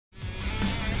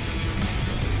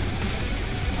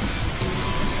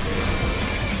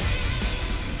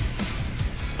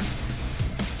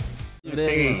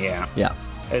Thinking, yeah. Yeah.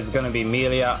 It's gonna be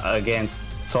Melia against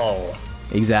Sol.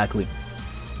 Exactly.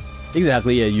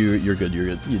 Exactly. Yeah, you're good. You're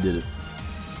good. You did it.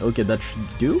 Okay, that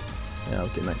should do. Yeah.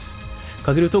 Okay, nice.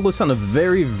 Kakeru Togo sound a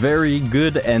very, very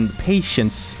good and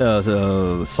patient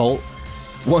Sol.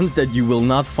 Ones that you will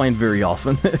not find very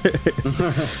often.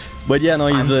 But yeah, no,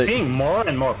 he's I'm seeing more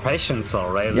and more patience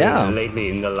already lately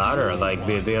in the ladder. Like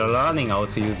they're learning how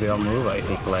to use their move. I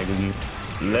think like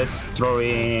less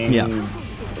throwing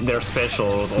their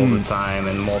specials all the time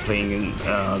and more playing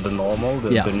the normal,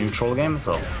 the neutral game.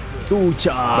 So. Ooh,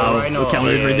 ciao. Right now,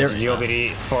 right there.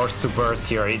 Jijiobli forced to burst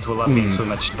here. It will not be too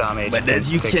much damage. But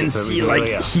as you can see,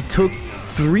 like he took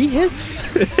 3 hits.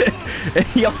 And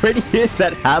he already hits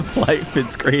at half-life.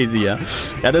 It's crazy, yeah.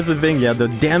 Yeah, that's the thing, yeah. The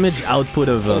damage output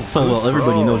of Sol, well,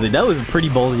 everybody knows it. That was a pretty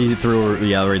ballsy throw,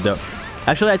 yeah, right there.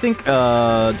 Actually, I think,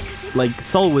 like,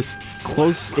 Sol was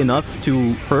close enough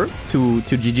to her, to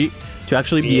Gigi, to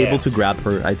actually be able to grab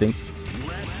her, I think.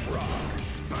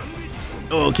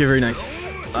 Okay, very nice.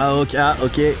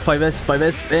 Okay,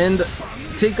 5S, and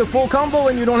take a full combo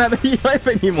and you don't have any life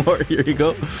anymore. Here you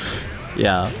go.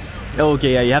 Yeah.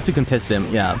 Okay, yeah, you have to contest him.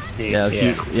 Yeah, you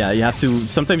have to.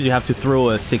 Sometimes you have to throw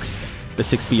a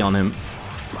 6P on him.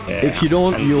 Yeah. If you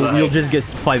don't, you'll just get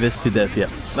 5S to death. Yeah.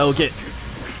 Okay.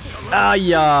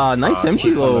 Yeah, nice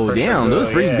empty low. Damn, that was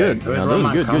pretty good. Yeah,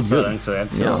 that was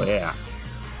good. Yeah.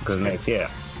 Good mix. Yeah.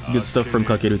 Good stuff from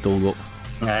Kakeru Togo.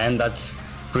 And that's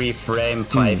pre-frame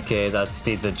 5K. That's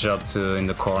did the job too in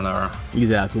the corner.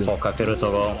 Exactly. For Kakeru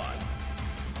Togo.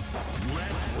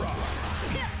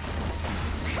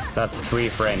 That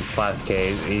free-frame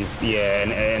 5K is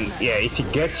and if he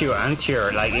gets you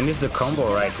anti-air, like he missed the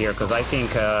combo right here because I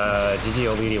think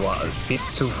Jijiobli was a bit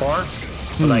too far.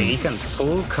 Like he can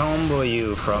full combo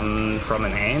you from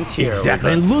an anti-air.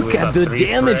 Exactly. And look at the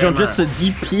damage on just a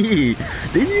DP.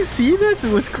 Did you see this?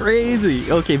 It was crazy.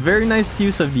 Okay, very nice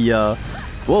use of the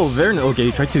whoa, very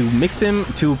okay. Try to mix him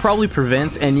to probably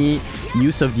prevent any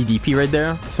use of the DP right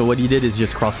there. So what he did is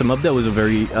just cross him up. That was a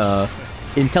very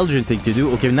intelligent thing to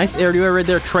do. Okay, nice area right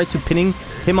there. Try to pinning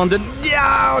him on the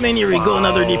down, and here we go,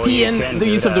 another DP, and the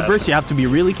use of the burst. You have to be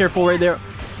really careful right there.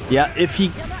 Yeah, if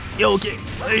he, okay,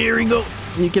 here we go.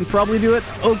 You can probably do it.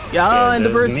 Oh, yeah, and the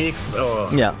burst. Mix,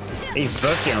 yeah, he's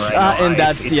bursting right now. And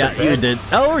that's you did.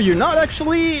 Oh, you're not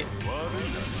actually.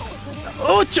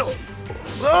 Oh,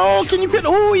 oh, can you pin?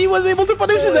 Oh, he was able to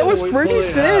punish it. That was pretty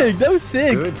sick. That was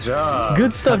sick. Good job.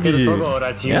 Good stuff, Kakeru Togo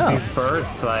that used his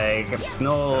burst. Like,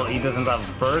 no, he doesn't have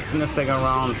burst in the second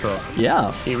round, so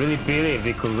he really believed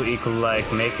he could like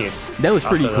make it. That was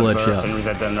pretty clutch. And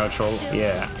reset the neutral.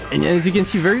 Yeah. And as you can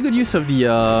see, very good use of the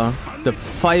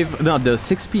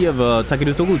 6P of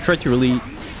Kakeru Togo, who tried to really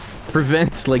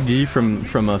prevent like Gigi from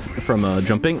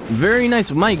jumping. Very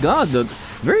nice. My God,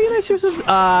 very nice use of.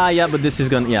 Yeah, but this is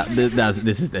gonna.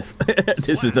 This is death.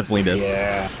 This is definitely death.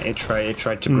 Yeah, it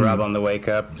tried to grab on the wake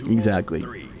up. Exactly.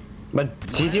 But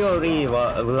Jijiobli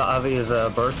will have his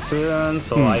burst soon,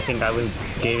 so I think I will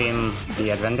give him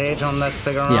the advantage on that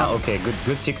second round. Okay,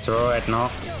 good tick throw right now.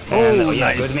 And,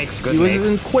 nice. Good mix, he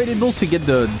wasn't quite able to get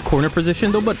the corner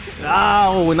position though, but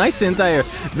nice entire.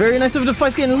 Very nice of the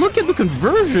 5K, and look at the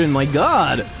conversion, my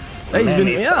God. He's been,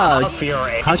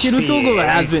 Kakeru Togo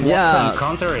has been,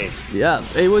 counter it. Yeah,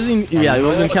 it wasn't, it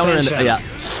wasn't countering,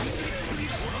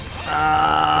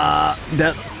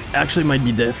 that actually might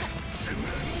be death.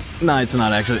 No, it's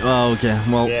not actually. Oh, okay.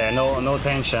 Well. Yeah, no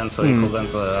tension, so he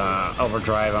couldn't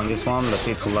overdrive on this one, but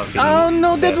it will have been. Oh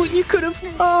no, that you could have.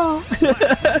 Oh.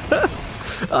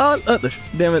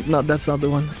 Damn it! No, that's not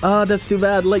the one. That's too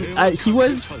bad. Like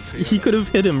he could have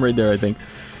hit him right there. I think.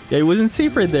 Yeah, he wasn't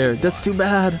safe right there. That's too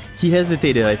bad. He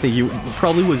hesitated. I think he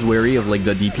probably was wary of like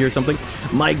the DP or something.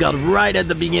 My God! Right at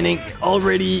the beginning,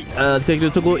 already,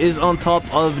 Kakeru Togo is on top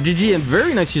of GG, and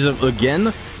very nice use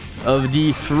again of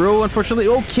the throw. Unfortunately,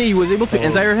 okay, he was able to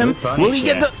entire him. Will he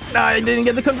get the? He didn't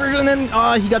get the conversion, and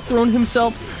he got thrown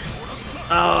himself.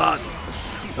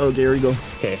 Okay, here we go.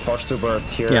 Okay, forced to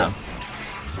burst here. Yeah.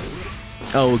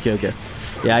 Oh, okay.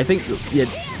 Yeah, I think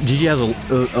Gigi has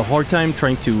a hard time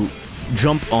trying to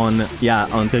jump on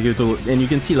Kakeru Togo, and you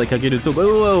can see like Kakeru Togo,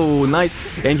 oh nice,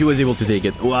 and he was able to take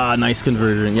it. Wow, nice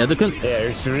conversion. Yeah,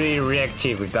 it's really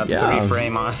reactive with that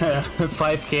 3-frame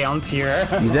 5K on tier.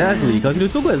 Exactly. Kakeru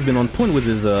Togo has been on point with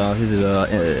his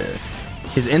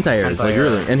anti-airs, like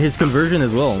really, and his conversion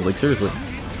as well. Like seriously,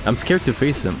 I'm scared to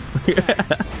face him.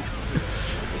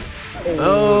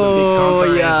 Oh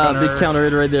yeah, big counter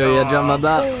hit right there. Yeah,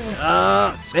 Jamada.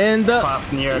 And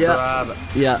grab.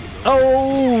 Yeah.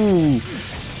 Oh,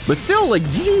 but still, like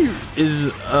Gigi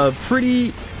is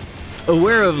pretty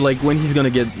aware of like when he's gonna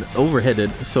get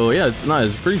overheaded. So yeah, it's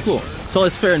nice, it's pretty cool. So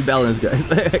it's fair and balanced, guys.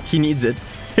 He needs it.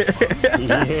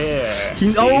 Yeah.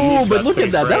 Oh, but look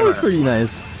at that. That was pretty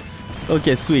nice.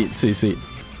 Okay, sweet.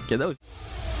 Okay, that was.